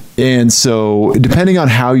 Gotcha. And so depending on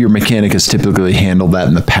how your mechanic has typically handled that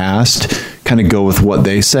in the past, kind of go with what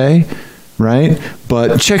they say, right?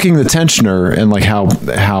 But checking the tensioner and like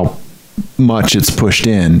how much it's pushed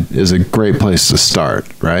in is a great place to start,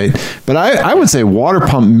 right? But I would say water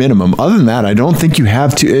pump minimum. Other than that, I don't think you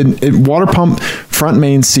have to. Water pump, front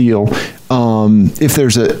main seal.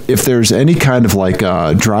 If there's any kind of like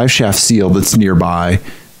drive shaft seal that's nearby,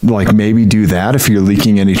 like maybe do that if you're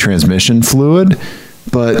leaking any transmission fluid.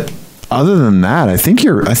 But other than that, I think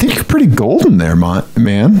you're pretty golden there,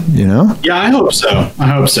 man. You know? Yeah, I hope so.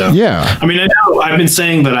 Yeah. I mean, I know I've been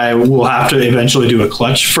saying that I will have to eventually do a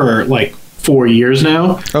clutch for like 4 years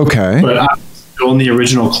now. Okay. But I'm still in the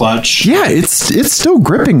original clutch. Yeah, it's still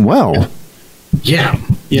gripping well. Yeah.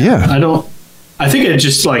 I think I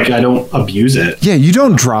just like I don't abuse it. Yeah, you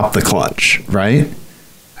don't drop the clutch, right?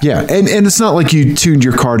 Yeah, and it's not like you tuned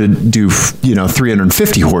your car to do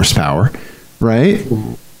 350 horsepower, right?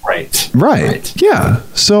 Right. Yeah.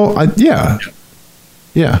 So yeah.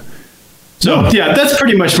 So yeah, that's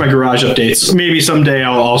pretty much my garage updates. Maybe someday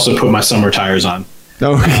I'll also put my summer tires on.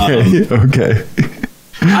 Okay. Okay.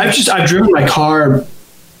 I've driven my car.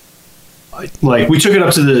 Like we took it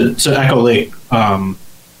up to Echo Lake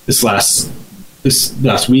this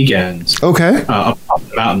last weekend. Okay. Up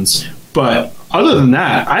the mountains, but other than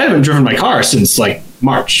that, I haven't driven my car since like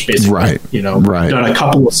March, basically. Right. Right. Done a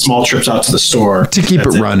couple of small trips out to the store to keep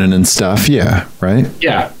it running and stuff. Yeah. Right.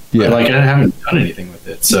 Yeah. Yeah. But, like I haven't done anything with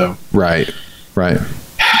it, so. Right.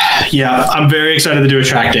 Yeah, I'm very excited to do a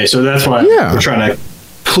track day, so that's why we're trying to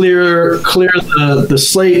clear the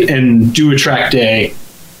slate and do a track day,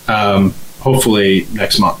 hopefully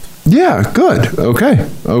next month. Yeah, good.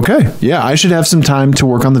 Okay. Yeah, I should have some time to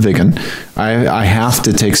work on the Vigan. I have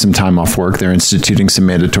to take some time off work. They're instituting some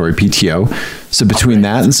mandatory PTO. So between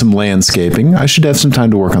that and some landscaping, I should have some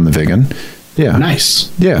time to work on the Vigan. Yeah.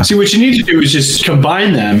 Nice. Yeah. See, what you need to do is just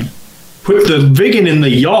combine them, put the Vigan in the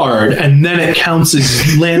yard, and then it counts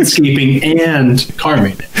as landscaping and car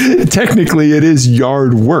maintenance. Technically, it is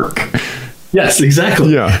yard work. Yes,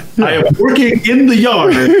 exactly. Yeah. I am working in the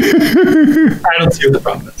yard. I don't see what the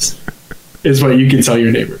problem is what you can tell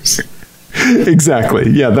your neighbors. Exactly.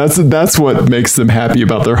 Yeah, that's what makes them happy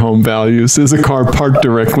about their home values is a car parked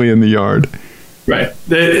directly in the yard. Right.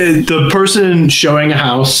 The person showing a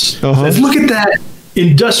house says, look at that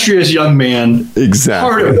industrious young man. Exactly.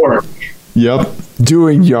 Hard at work. Yep.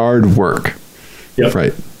 Doing yard work. Yep.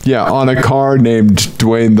 Right. Yeah, on a car named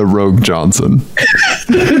Dwayne the Rogue Johnson.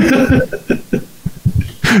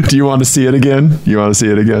 Do you want to see it again? You want to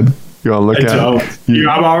look at it?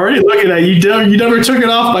 I'm already looking at it. You never took it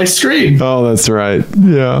off my screen. Oh, that's right.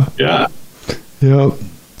 Yeah. Yeah. Yep.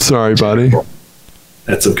 Sorry, buddy.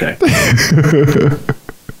 That's okay.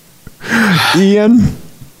 Ian?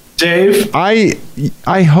 Dave?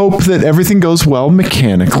 I hope that everything goes well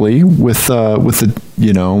mechanically with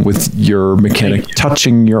your mechanic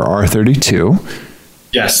touching your R32.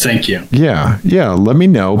 Yes, thank you. Yeah, let me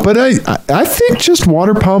know. But I think just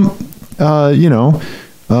water pump,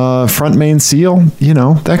 front main seal,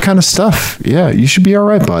 that kind of stuff. Yeah, you should be all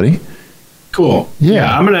right, buddy. Cool.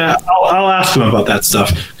 Yeah, I'll ask him about that stuff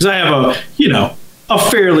because I have a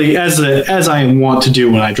fairly as I want to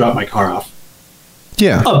do when I drop my car off.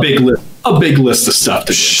 Yeah, a big list of stuff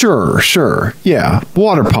to do. Sure. Yeah,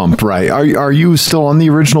 water pump. Right? Are you still on the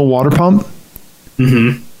original water pump?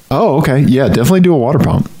 Mm-hmm. Oh, okay. Yeah, definitely do a water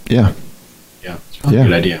pump. Yeah. Yeah, it's probably a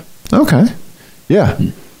good idea. Okay. Yeah.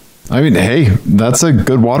 I mean, hey, that's a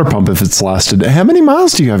good water pump if it's lasted. How many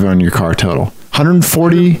miles do you have on your car total?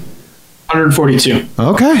 140? 142.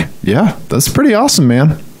 Okay. Yeah, that's pretty awesome,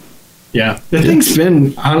 man. Yeah. The thing's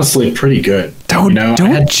been honestly pretty good. Don't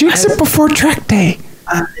jinx it before track day.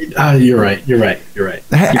 You're right.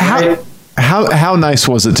 How nice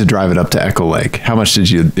was it to drive it up to Echo Lake? How much did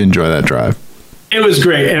you enjoy that drive? It was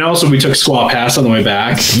great. And also we took Squaw Pass on the way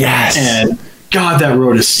back. Yes. And God, that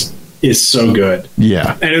road is so good.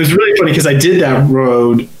 Yeah. And it was really funny because I did that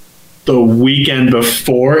road the weekend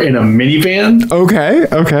before in a minivan. Okay.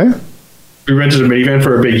 We rented a minivan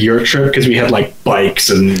for a big yurt trip because we had like bikes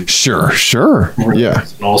and sure. Yeah.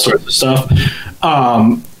 And all sorts of stuff.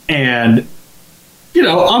 And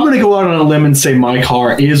I'm going to go out on a limb and say my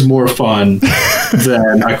car is more fun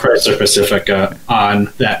than a Chrysler Pacifica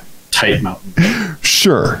on that tight mountain.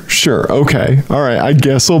 Sure. Okay. All right. I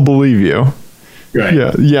guess I'll believe you. Right.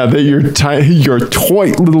 Yeah. That your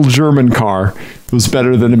toy little German car was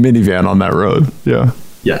better than a minivan on that road. Yeah.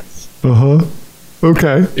 Yes.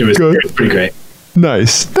 Okay. It was pretty great.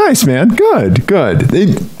 Nice, man. Good.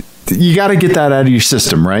 You got to get that out of your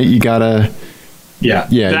system, right? You got to. Yeah.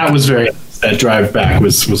 That was that drive back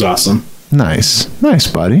was awesome. Nice,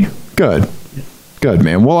 buddy. Good,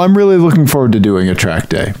 man. Well, I'm really looking forward to doing a track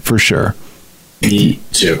day for sure. Me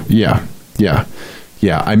too. Yeah.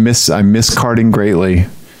 I miss karting greatly.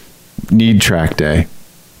 Need track day.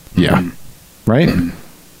 Yeah. Right?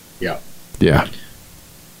 Yeah.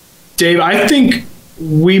 Dave, I think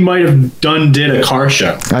we might have did a car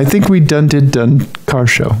show. I think we done car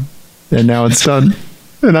show. And now it's done.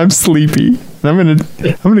 And I'm sleepy. And I'm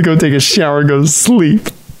gonna go take a shower and go to sleep.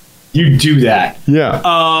 You do that. Yeah.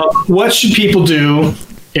 What should people do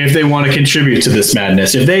if they want to contribute to this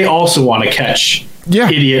madness? If they also want to catch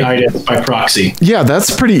idiot items by proxy? Yeah,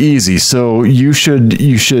 that's pretty easy. So you should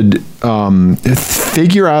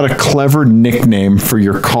figure out a clever nickname for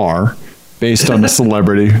your car based on the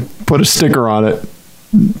celebrity. Put a sticker on it.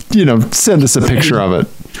 Send us a picture of it.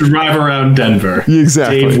 Drive around Denver.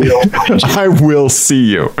 Exactly. Dave will find you. I will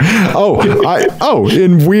see you.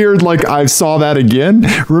 In weird, I saw that again.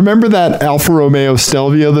 Remember that Alfa Romeo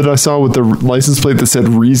Stelvio that I saw with the license plate that said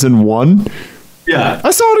Reason 1? Yeah.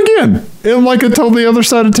 I saw it again in a totally other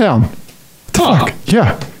side of town. What the fuck?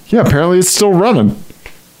 Yeah. Apparently it's still running.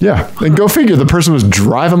 Yeah. And go figure, the person was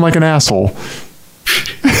driving like an asshole.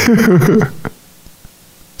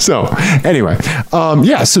 So anyway,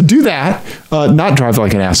 so do that. Not drive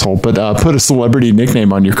like an asshole, but put a celebrity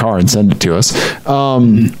nickname on your car and send it to us.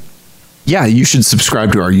 You should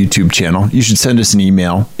subscribe to our YouTube channel. You should send us an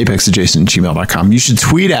email, apexadjacent@gmail.com. You should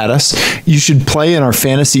tweet at us. You should play in our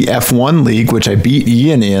Fantasy F1 League, which I beat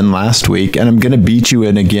Ian in last week, and I'm going to beat you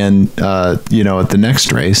in again, at the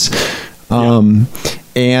next race.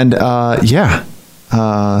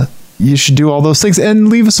 You should do all those things and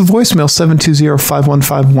leave us a voicemail,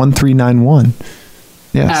 720-515-1391.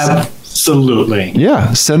 Yes. Absolutely.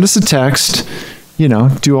 Yeah. Send us a text,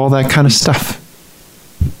 do all that kind of stuff.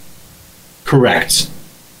 Correct.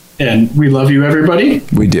 And we love you, everybody.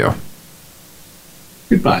 We do.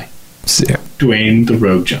 Goodbye. See ya. Dwayne the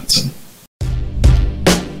Rogue Johnson.